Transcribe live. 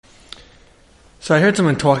So I heard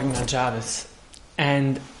someone talking on Shabbos,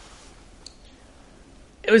 and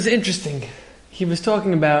it was interesting. He was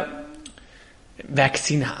talking about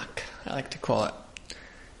vaccine hack, I like to call it.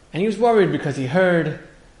 And he was worried because he heard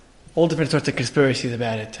all different sorts of conspiracies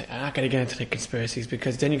about it. I'm not going to get into the conspiracies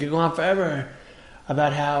because then you could go on forever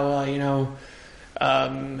about how,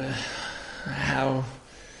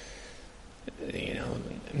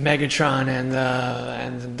 Megatron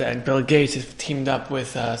and Bill Gates have teamed up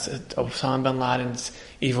with Osama bin Laden's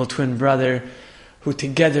evil twin brother, who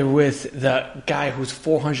together with the guy who's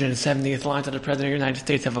 470th line to the President of the United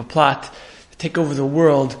States have a plot to take over the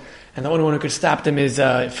world, and the only one who could stop them is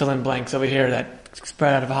fill-in blanks over here that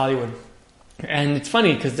spread out of Hollywood. And it's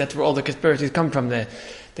funny because that's where all the conspiracies come from.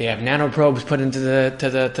 They have nanoprobes put into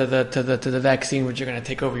the vaccine, which are going to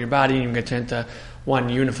take over your body, and you're going to turn into one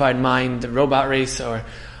unified mind, the robot race, or is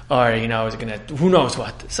it going to, who knows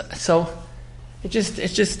what. So it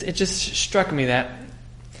just struck me that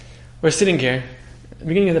we're sitting here at the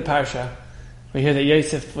beginning of the parsha. We hear that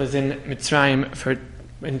Yosef was in Mitzrayim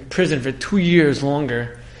in prison for 2 years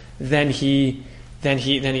longer than he said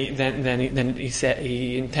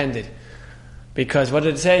he intended. Because what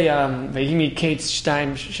did it say? Vayimi Kates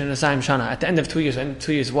Shtaim Shenasayim Shana. At the end of 2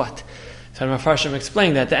 years, what? So the Mepharshim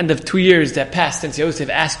explained that at the end of 2 years that passed since Yosef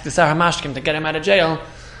asked the Sar HaMashkim to get him out of jail,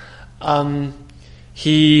 Pari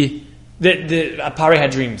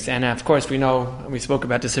had dreams, and of course we know, we spoke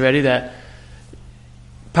about this already, that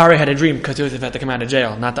Pari had a dream because Yosef had to come out of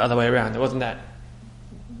jail, not the other way around. It wasn't that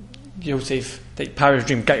Pari's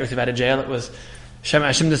dream got Yosef out of jail. It was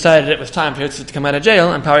Hashem decided it was time for Yosef to come out of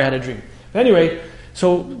jail, and Pari had a dream. But anyway,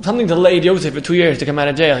 so something delayed Yosef for 2 years to come out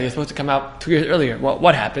of jail. He was supposed to come out 2 years earlier. Well,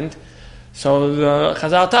 what happened? So the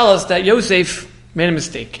Chazal tell us that Yosef made a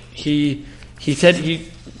mistake. He said he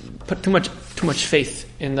put too much faith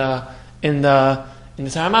in the Sar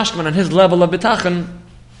HaMashkim, and on his level of bitachon,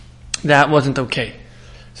 that wasn't okay.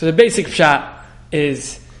 So the basic pshat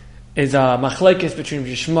is a machlekes between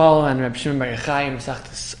Yishmael and Reb Shimon Bar Yochai in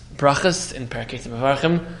Masechtas Brachos in Parakeh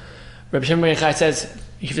Mevarchim. Reb Shimon Bar Yochai says,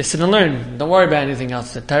 you have to sit and learn. Don't worry about anything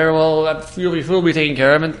else. The Torah will be taken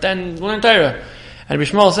care of, and then learn Torah. And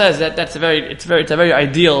Bishmael says that it's a very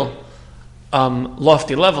ideal,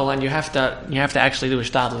 lofty level, and you have to actually do a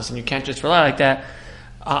shtadlus, and you can't just rely like that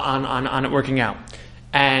on it working out.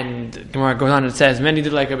 And Gemara goes on and says many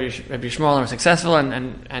did like Rabbi Shmuel and were successful,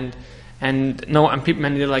 and many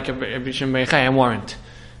did like Rabbi Shimon Bar Yochai and weren't,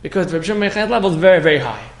 because Rabbi Shimon Bar Yochai's level is very, very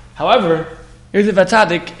high. However, Yosef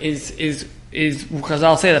HaTzadik is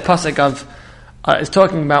Chazal say the pasuk of is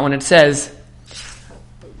talking about when it says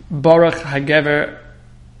Baruch Hagever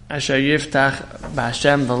Asher Yiftach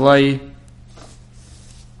B'Hashem V'loi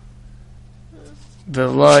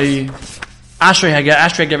Ashrei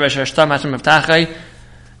Hagever Asher Shtam Hashem Avtachai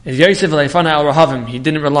is Yosef Leifana al Rahavim. He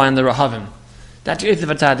didn't rely on the Rahavim. That's Yosef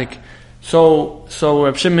HaTzadik. So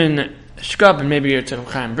Reb Shimon Shkab, and maybe it's Reb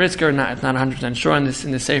Chaim Brisker, it's not 100% sure in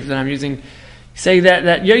this sefer that I'm using, say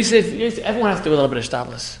that Yosef, everyone has to do a little bit of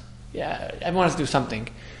shtadlus. Yeah, everyone has to do something.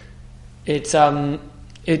 Yosef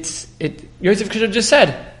could have just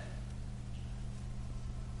said,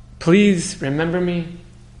 please remember me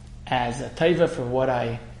as a taiva for what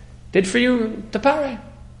I did for you to Pare.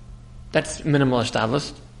 That's minimal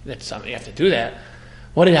shtadlus. That's something you have to do that.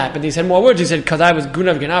 What had happened? He said more words. He said, because I was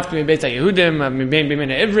gunav genafki beis Yehudim,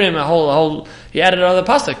 b'mina Ivrim, a whole. He added another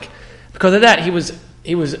pasuk. Because of that, he was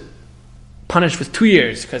punished with 2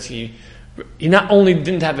 years, because he not only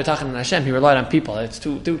didn't have bitachon in Hashem, he relied on people. It's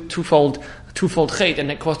twofold chait,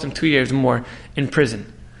 and it cost him 2 years more in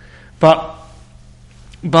prison. But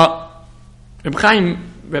Reb Chaim,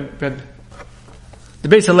 the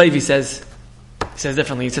Beis HaLevi says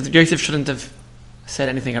differently. He says that Yosef shouldn't have said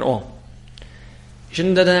anything at all. He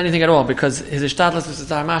shouldn't have done anything at all, because his ishtadlus with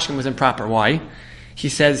Sar HaMashkim was improper. Why? He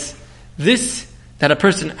says this, that a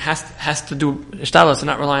person has to do ishtadlus and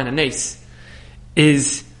not rely on a nace,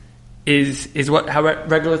 is how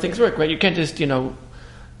regular things work, right? You can't just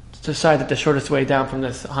decide that the shortest way down from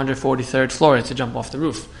this 143rd floor is to jump off the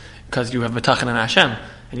roof because you have bitachon and Hashem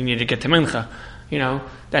and you need to get to mincha.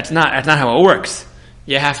 That's not how it works.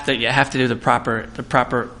 You have to do the proper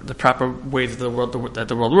ways of the world that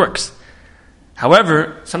the world works.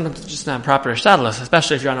 However, sometimes it's just not proper ishtadlus,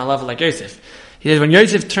 especially if you're on a level like Yosef. He says when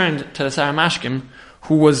Yosef turned to the Sar HaMashkim,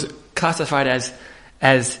 who was classified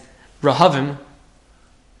as Rahavim,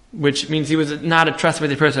 which means he was not a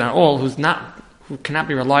trustworthy person at all, who cannot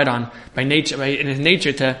be relied on by nature, in his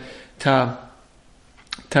nature to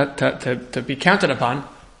be counted upon.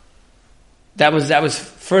 That was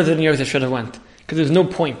further than Yosef should have went, because there's no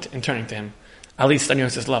point in turning to him, at least on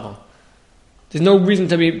Yosef's level. There's no reason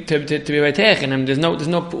to be Vaiteach in him. There's no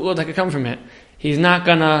pu'ula that could come from it. He's not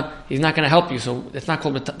gonna help you. So that's not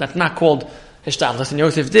called hishtadlus. And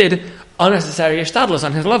Yosef did unnecessary hishtadlus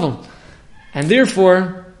on his level, and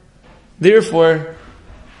therefore he's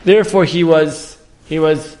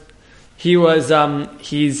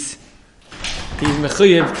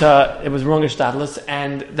mechuyev to, it was wrong hishtadlus,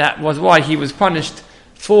 and that was why he was punished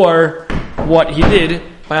for what he did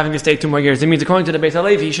by having to stay 2 more years. It means, according to the Beit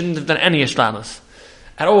HaLevi, he shouldn't have done any hishtadlus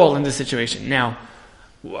at all in this situation. Now,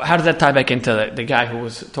 how does that tie back into the guy who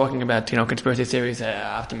was talking about, conspiracy theories?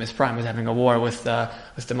 Optimus Prime was having a war with the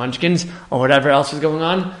Munchkins, or whatever else was going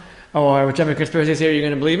on, or whichever conspiracy theory you're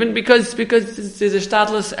going to believe in, because there's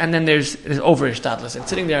hishtadlus, and then there's over hishtadlus, and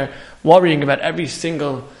sitting there worrying about every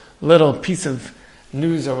single little piece of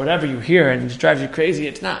news or whatever you hear, and it just drives you crazy.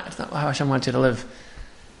 It's not how Hashem wants you to live.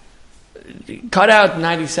 Cut out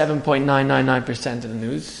 97.999% of the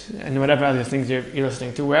news and whatever other things you're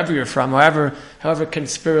listening to, wherever you're from, however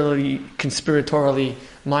conspiratorially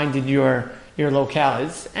minded your locale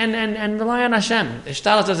is, and rely on Hashem.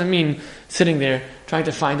 Ishtalas doesn't mean sitting there trying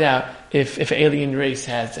to find out if an alien race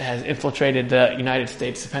has infiltrated the United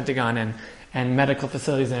States, the Pentagon, and medical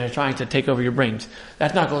facilities, and are trying to take over your brains.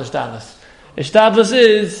 That's not called Ishtadlus. Ishtadlus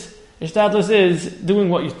is doing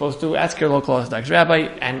what you're supposed to. Ask your local Orthodox rabbi,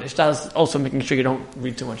 and Ishtadlus is also making sure you don't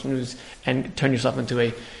read too much news and turn yourself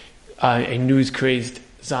into a news-crazed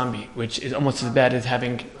zombie, which is almost as bad as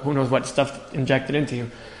having who knows what stuff injected into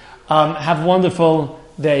you. Have a wonderful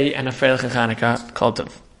day and a Freilich Chanukah. Kol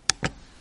Tov.